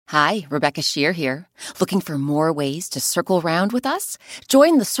Hi, Rebecca Sheir here. Looking for more ways to circle round with us?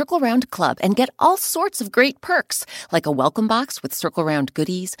 Join the Circle Round Club and get all sorts of great perks, like a welcome box with Circle Round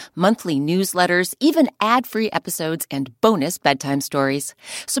goodies, monthly newsletters, even ad-free episodes, and bonus bedtime stories.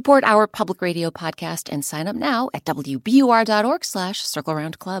 Support our public radio podcast and sign up now at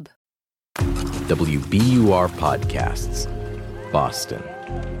wbur.org/circleroundclub. WBUR Podcasts, Boston.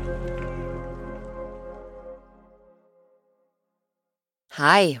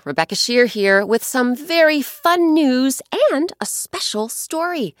 Hi, Rebecca Sheir here with some very fun news and a special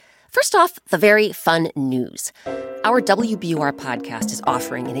story. First off, the very fun news. Our WBUR podcast is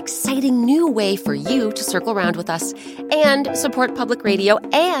offering an exciting new way for you to circle around with us and support public radio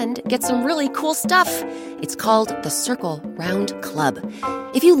and get some really cool stuff. It's called the Circle Round Club.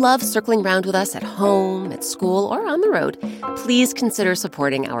 If you love circling round with us at home, at school, or on the road, please consider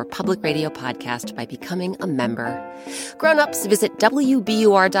supporting our public radio podcast by becoming a member. Grown-ups, visit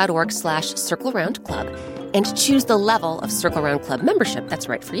wbur.org/circleroundclub and choose the level of Circle Round Club membership that's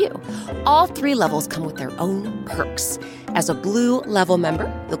right for you. All 3 levels come with their own perks. As a blue level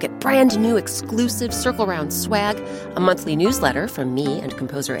member, you'll get brand new exclusive Circle Round swag, a monthly newsletter from me and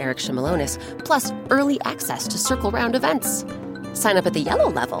composer Eric Shimalonis, plus early access to Circle Round events. Sign up at the yellow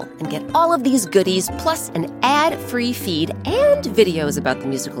level and get all of these goodies, plus an ad-free feed and videos about the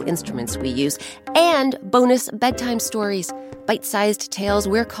musical instruments we use, and bonus bedtime stories, bite-sized tales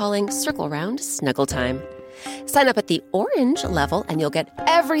we're calling Circle Round Snuggle Time. Sign up at the orange level and you'll get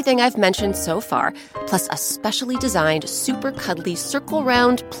everything I've mentioned so far, plus a specially designed super cuddly Circle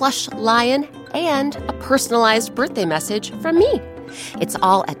Round plush lion and a personalized birthday message from me. It's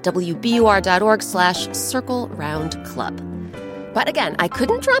all at wbur.org/circleroundclub. But again, I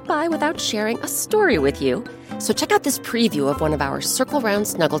couldn't drop by without sharing a story with you. So check out this preview of one of our Circle Round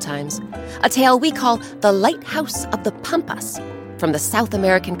Snuggle Times, a tale we call The Lighthouse of the Pampas, from the South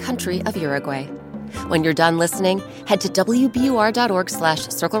American country of Uruguay. When you're done listening, head to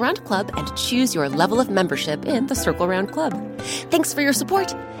wbur.org/circleroundclub and choose your level of membership in the Circle Round Club. Thanks for your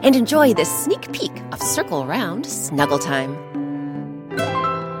support and enjoy this sneak peek of Circle Round Snuggle Time.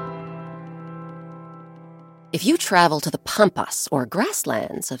 If you travel to the Pampas, or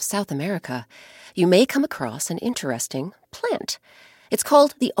grasslands of South America, you may come across an interesting plant. It's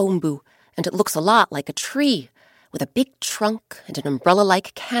called the ombu, and it looks a lot like a tree, with a big trunk and an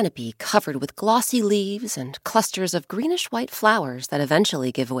umbrella-like canopy covered with glossy leaves and clusters of greenish-white flowers that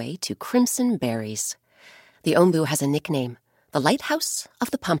eventually give way to crimson berries. The ombu has a nickname, the Lighthouse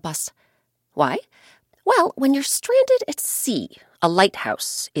of the Pampas. Why? Well, when you're stranded at sea, a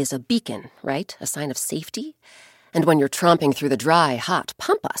lighthouse is a beacon, right? A sign of safety. And when you're tromping through the dry, hot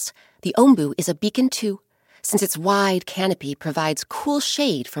Pampas, the ombu is a beacon too, since its wide canopy provides cool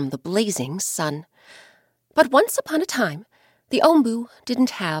shade from the blazing sun. But once upon a time, the ombu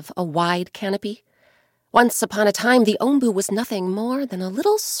didn't have a wide canopy. Once upon a time, the ombu was nothing more than a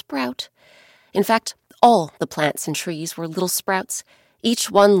little sprout. In fact, all the plants and trees were little sprouts, each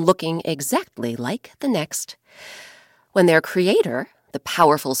one looking exactly like the next. When their creator, the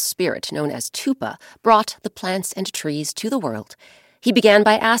powerful spirit known as Tupa, brought the plants and trees to the world, he began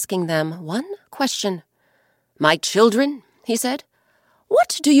by asking them one question. "My children," he said,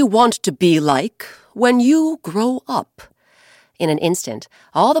 "what do you want to be like when you grow up?" In an instant,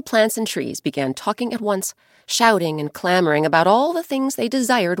 all the plants and trees began talking at once, shouting and clamoring about all the things they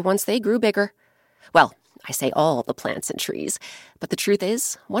desired once they grew bigger. Well, I say all the plants and trees, but the truth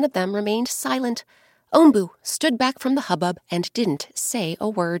is, one of them remained silent. Ombu stood back from the hubbub and didn't say a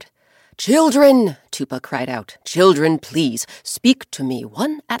word. "Children," Tupa cried out, "children, please, speak to me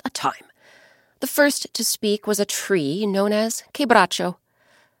one at a time." The first to speak was a tree known as quebracho.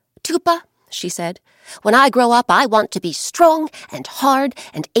 "Tupa," she said, "when I grow up, I want to be strong and hard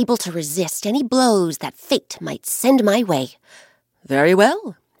and able to resist any blows that fate might send my way." "Very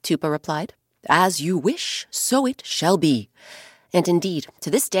well," Tupa replied. "As you wish, so it shall be." And indeed, to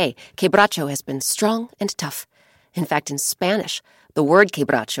this day, quebracho has been strong and tough. In fact, in Spanish, the word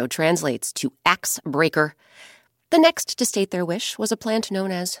quebracho translates to axe breaker. The next to state their wish was a plant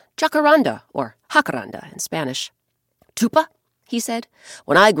known as jacaranda, or jacaranda in Spanish. "Tupa," he said,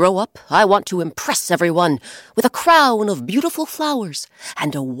 "when I grow up, I want to impress everyone with a crown of beautiful flowers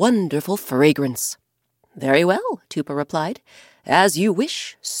and a wonderful fragrance." "Very well," Tupa replied. "As you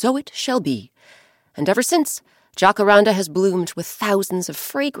wish, so it shall be." And ever since, jacaranda has bloomed with thousands of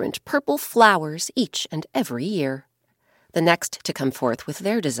fragrant purple flowers each and every year. The next to come forth with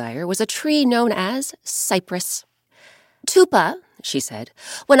their desire was a tree known as cypress. "Tupa," she said,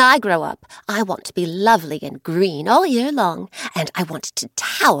 "when I grow up, I want to be lovely and green all year long, and I want to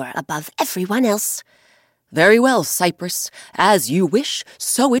tower above everyone else." "Very well, Cypress. As you wish,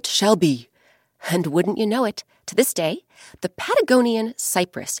 so it shall be." And wouldn't you know it, to this day, the Patagonian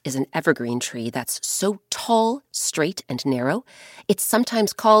cypress is an evergreen tree that's so tall, straight, and narrow, it's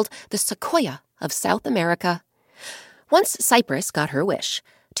sometimes called the sequoia of South America. Once Cypress got her wish,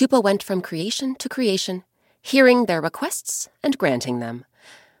 Tupa went from creation to creation, hearing their requests and granting them.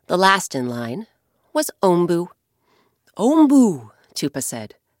 The last in line was Ombu. "Ombu," Tupa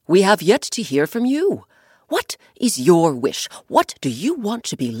said, "we have yet to hear from you. What is your wish? What do you want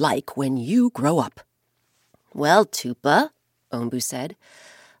to be like when you grow up?" "Well, Tupa," Ombu said,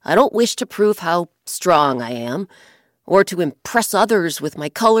 "I don't wish to prove how strong I am, or to impress others with my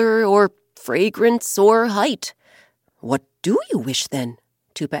color or fragrance or height." "What do you wish then?"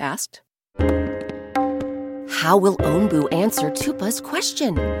 Tupa asked. How will Ombu answer Tupa's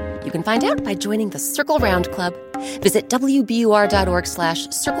question? You can find out by joining the Circle Round Club. Visit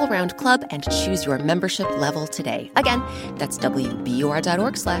wbur.org/Circle Round Club and choose your membership level today. Again, that's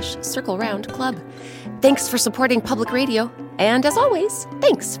wbur.org/Circle Round Club. Thanks for supporting public radio. And as always,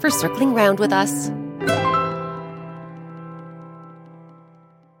 thanks for circling round with us.